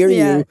mom might hear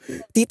Yeah.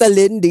 you. Tita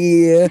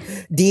Lindy,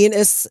 Dean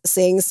is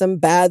saying some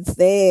bad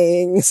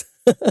things.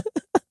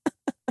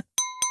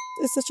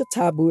 It's such a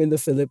taboo in the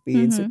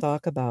Philippines to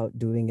talk about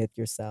doing it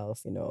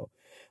yourself, you know.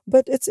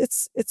 But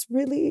it's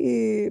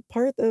really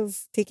part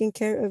of taking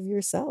care of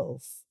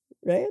yourself,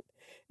 right?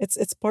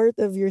 It's part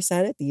of your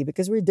sanity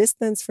because we're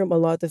distanced from a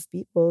lot of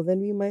people,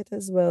 then we might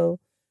as well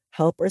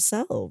help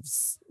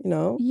ourselves, you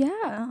know?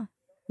 yeah.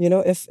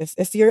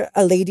 if you're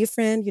a lady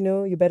friend,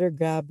 you better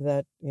grab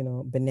that,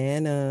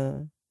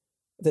 banana,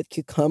 that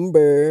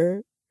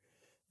cucumber,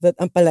 that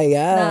Na,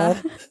 ampalaya,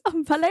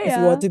 ang if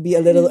you want palaya. to be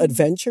a little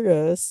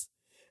adventurous.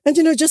 And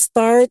just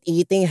start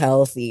eating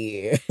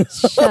healthy.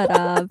 Shut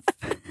up.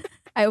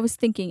 I was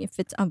thinking if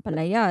it's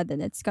ampalaya,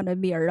 then it's gonna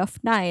be a rough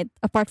night.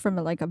 Apart from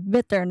like a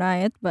bitter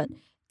night, but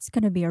it's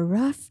gonna be a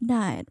rough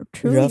night, a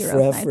truly Rough, rough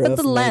rough, night. But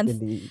the rough night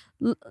length, indeed.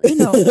 you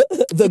know,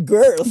 The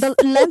girth. the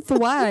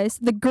lengthwise,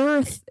 the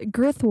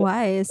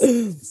girth-wise,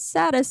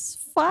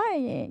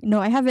 satisfying.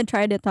 No, I haven't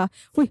tried it.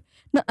 Wait,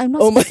 no, I'm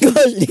not. Oh my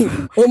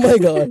speaking- gosh. Oh my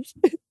gosh.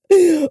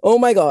 Oh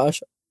my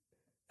gosh.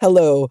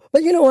 Hello.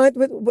 But you know what?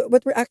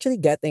 What we're actually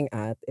getting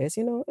at is,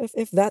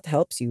 if that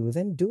helps you,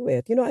 then do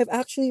it. I've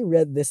actually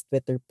read this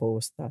Twitter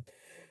post that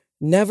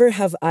never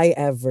have I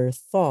ever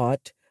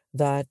thought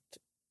that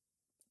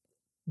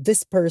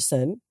this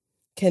person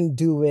can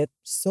do it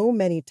so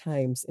many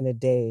times in a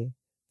day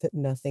that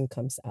nothing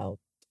comes out.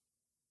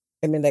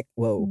 I mean, like,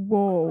 whoa.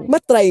 Whoa.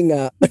 Matry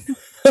nga.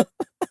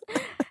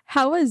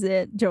 How was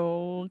it,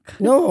 joke?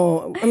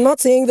 No, I'm not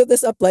saying that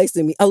this applies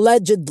to me.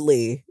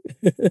 Allegedly.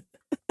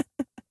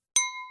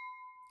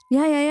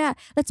 Yeah.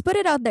 Let's put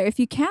it out there. If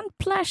you can't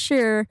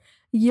pleasure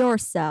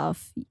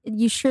yourself,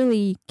 you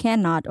surely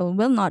cannot or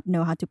will not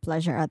know how to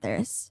pleasure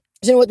others.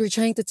 What we're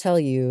trying to tell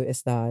you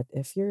is that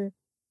if you're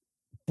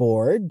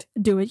bored,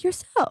 Do it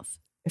yourself.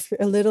 if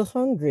you're a little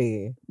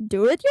hungry,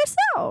 Do it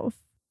yourself.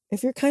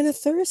 if you're kind of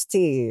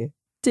thirsty,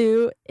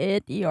 Do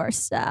it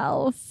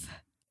yourself.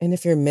 and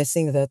if you're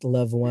missing that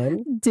loved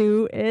one,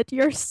 Do it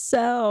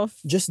yourself.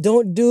 just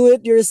don't do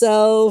it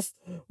yourself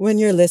when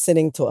you're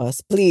listening to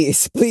us.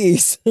 Please,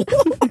 please.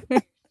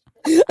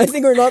 I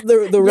think we're not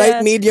the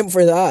right Yeah. medium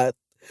for that.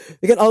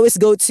 You can always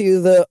go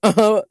to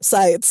the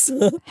sites.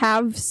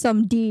 Have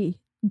some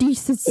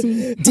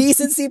decency.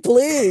 Decency,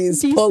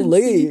 please. Decency.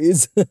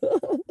 Please.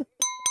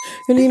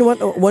 And you know what?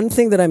 One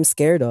thing that I'm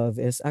scared of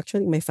is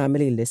actually my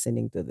family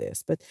listening to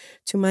this. But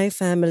to my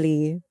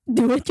family,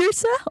 Do it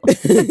yourself.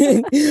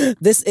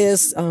 this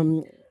is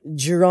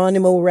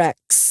Geronimo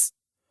Rex,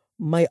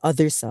 my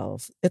other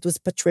self. It was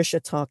Patricia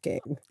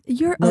talking.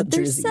 Your Not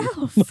other Jersey.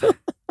 self.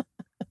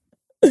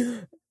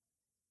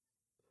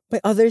 My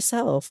other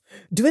self.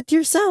 Do it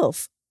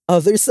yourself.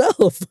 Other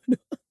self.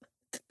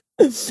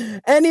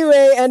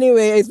 Anyway,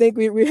 I think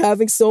we're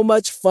having so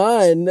much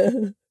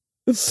fun.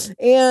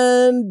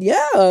 And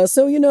yeah,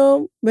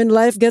 so when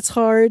life gets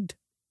hard,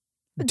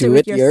 do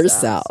it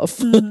yourself.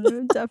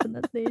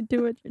 Definitely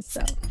do it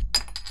yourself.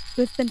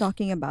 We've been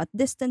talking about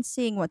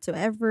distancing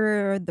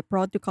whatsoever, the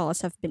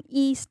protocols have been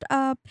eased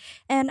up,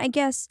 and I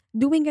guess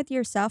doing it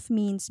yourself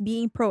means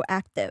being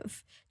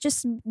proactive.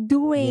 Just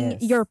doing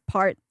Yes. your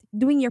part.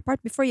 Doing your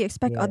part before you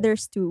expect Yes.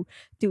 others to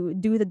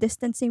do the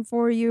distancing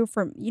for you,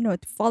 from to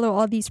follow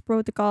all these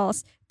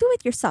protocols. Do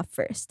it yourself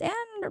first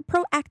and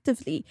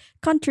proactively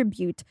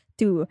contribute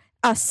to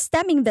us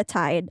stemming the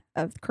tide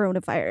of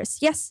coronavirus.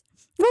 Yes.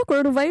 Well,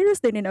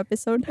 coronavirus din in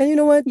episode. And you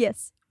know what?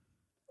 Yes.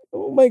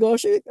 Oh my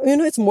gosh,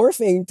 it's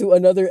morphing to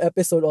another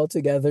episode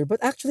altogether.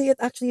 But actually, it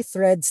actually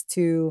threads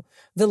to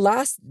the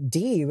last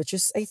D, which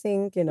is, I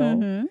think,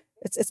 Mhm.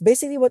 it's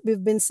basically what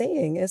we've been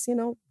saying is,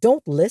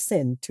 don't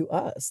listen to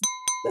us.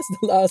 That's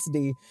the last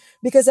D.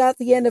 Because at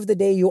the end of the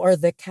day, you are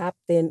the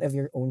captain of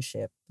your own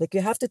ship. Like,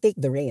 you have to take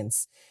the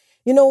reins.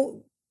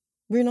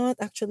 We're not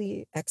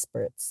actually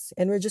experts.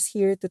 And we're just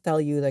here to tell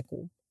you, like,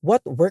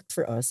 what worked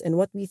for us and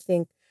what we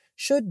think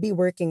should be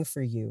working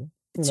for you.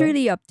 It's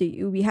really up to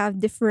you. We have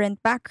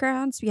different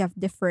backgrounds. We have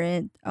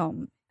different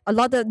a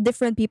lot of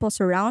different people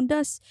surround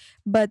us.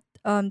 But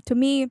to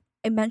me,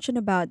 I mentioned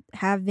about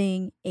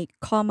having a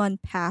common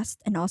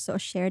past and also a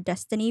shared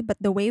destiny. But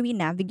the way we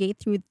navigate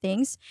through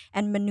things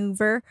and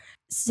maneuver,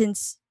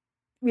 since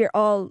we're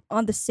all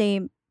on the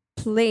same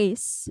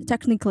place,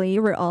 technically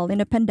we're all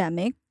in a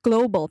pandemic,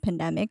 global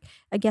pandemic.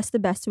 I guess the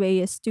best way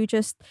is to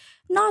just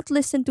not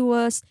listen to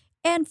us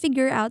and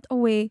figure out a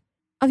way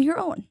of your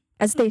own.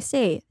 As they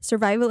say,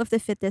 survival of the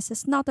fittest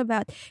is not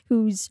about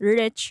who's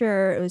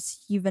richer, who's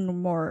even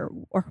more,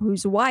 or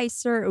who's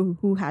wiser, or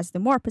who has the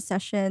more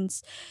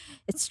possessions.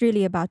 It's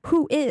really about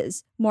who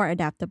is more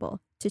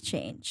adaptable to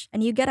change.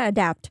 And you gotta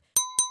adapt.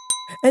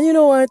 And you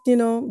know what?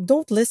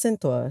 Don't listen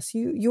to us.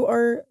 You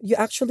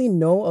actually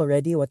know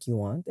already what you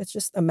want. It's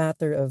just a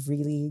matter of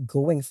really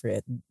going for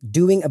it,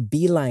 doing a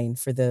beeline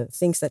for the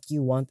things that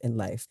you want in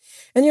life.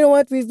 And you know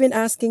what? We've been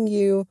asking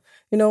you,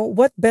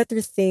 what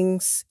better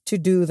things to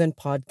do than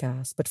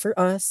podcasts. But for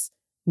us,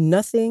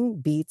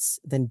 nothing beats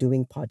than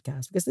doing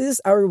podcasts because this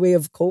is our way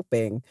of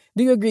coping.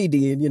 Do you agree,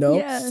 Dean?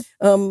 Yeah.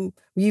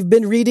 We've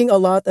been reading a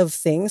lot of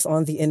things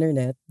on the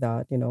internet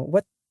that,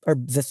 what are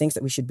the things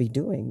that we should be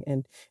doing.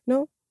 And,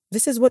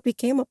 this is what we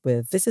came up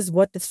with. This is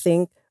what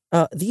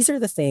these are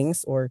the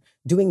things, or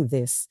doing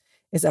this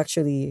is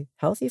actually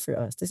healthy for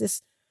us. This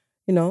is,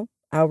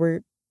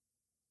 our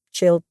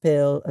chill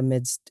pill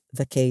amidst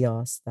the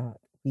chaos that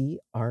we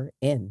are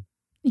in.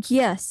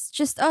 Yes,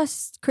 just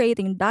us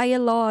creating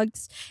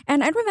dialogues.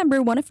 And I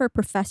remember one of our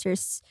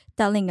professors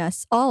telling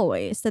us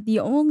always that the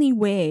only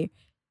way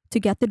to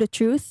get to the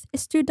truth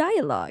is through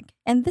dialogue.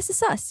 And this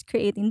is us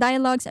creating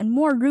dialogues and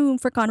more room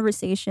for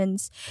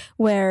conversations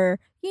where,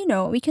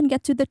 we can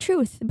get to the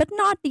truth, but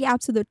not the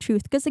absolute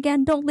truth. Because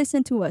again, don't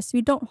listen to us.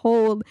 We don't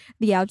hold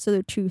the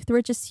absolute truth.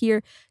 We're just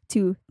here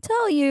to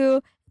tell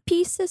you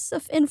pieces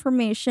of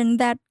information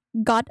that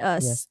got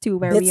us to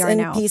where Bits we are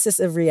and now. pieces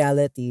of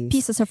reality.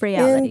 Pieces of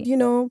reality.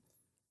 And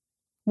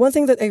one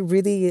thing that I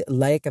really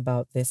like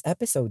about this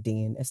episode,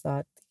 Dean, is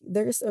that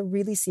there's a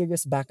really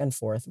serious back and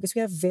forth because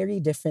we have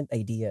very different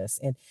ideas.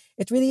 And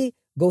it really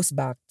goes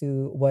back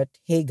to what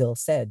Hegel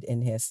said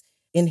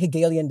in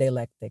Hegelian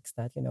dialectics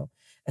that,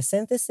 a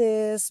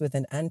synthesis with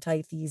an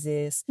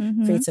antithesis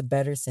creates a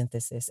better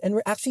synthesis. And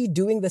we're actually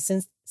doing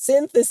the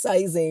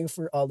synthesizing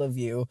for all of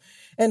you.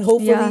 And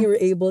hopefully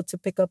you're able to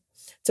pick up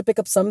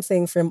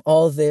something from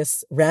all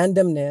this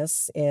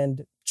randomness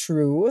and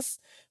truth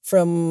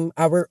from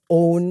our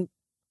own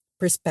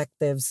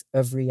perspectives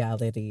of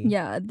reality.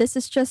 Yeah, this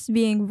is just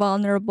being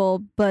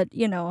vulnerable, but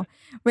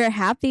we're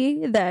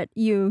happy that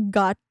you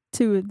got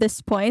to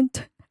this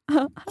point.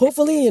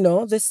 Hopefully,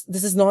 this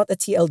is not a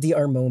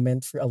TLDR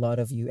moment for a lot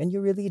of you, and you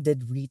really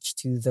did reach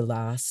to the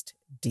last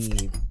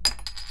D.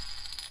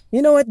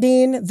 You know what,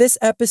 Dean? This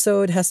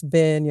episode has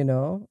been,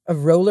 a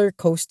roller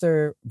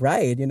coaster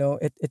ride.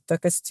 It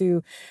took us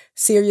to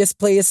serious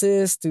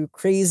places, to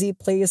crazy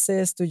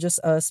places, to just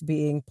us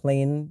being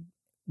plain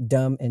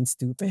dumb and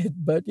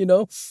stupid. But,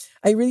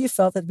 I really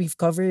felt that we've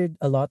covered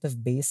a lot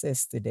of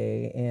bases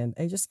today, and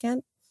I just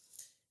can't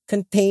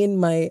contain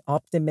my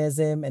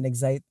optimism and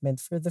excitement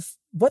for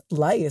what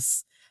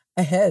lies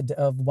ahead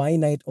of Why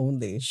Night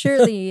Only.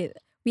 Surely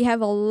we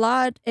have a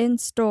lot in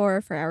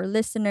store for our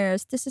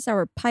listeners. This is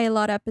our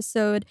pilot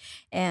episode,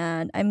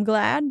 and I'm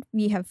glad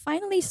we have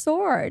finally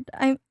soared.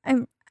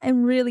 I'm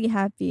really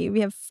happy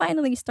we have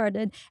finally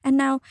started, and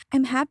now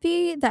I'm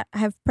happy that I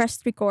have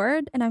pressed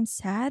record, and I'm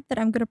sad that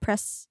I'm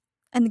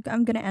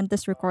gonna end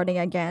this recording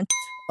again.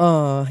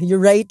 You're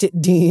right,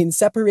 Dean.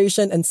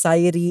 Separation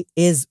anxiety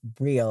is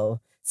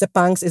real.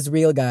 Sepangs is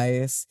real,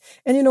 guys.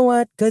 And you know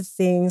what? Good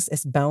things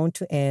is bound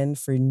to end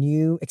for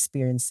new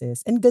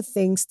experiences and good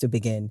things to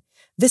begin.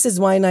 This is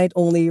Why Night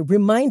Only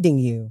reminding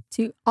you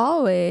to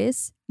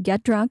always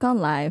get drunk on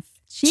life.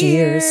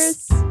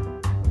 Cheers.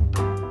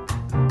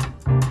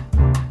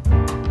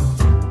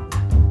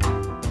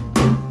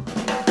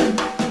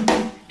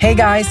 Hey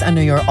guys, I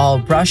know you're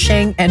all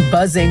rushing and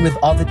buzzing with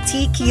all the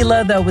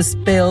tequila that was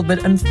spilled,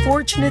 but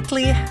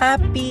unfortunately,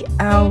 happy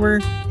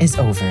hour is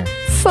over.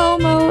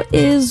 FOMO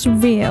is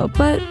real,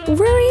 but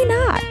worry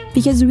not,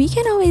 because we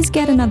can always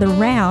get another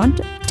round,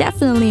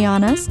 definitely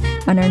on us,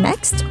 on our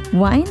next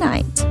Why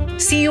Night.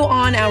 See you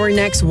on our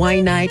next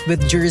Why Night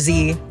with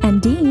Jersey and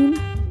Dean.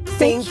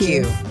 Thank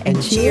you,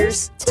 and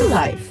cheers to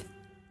life.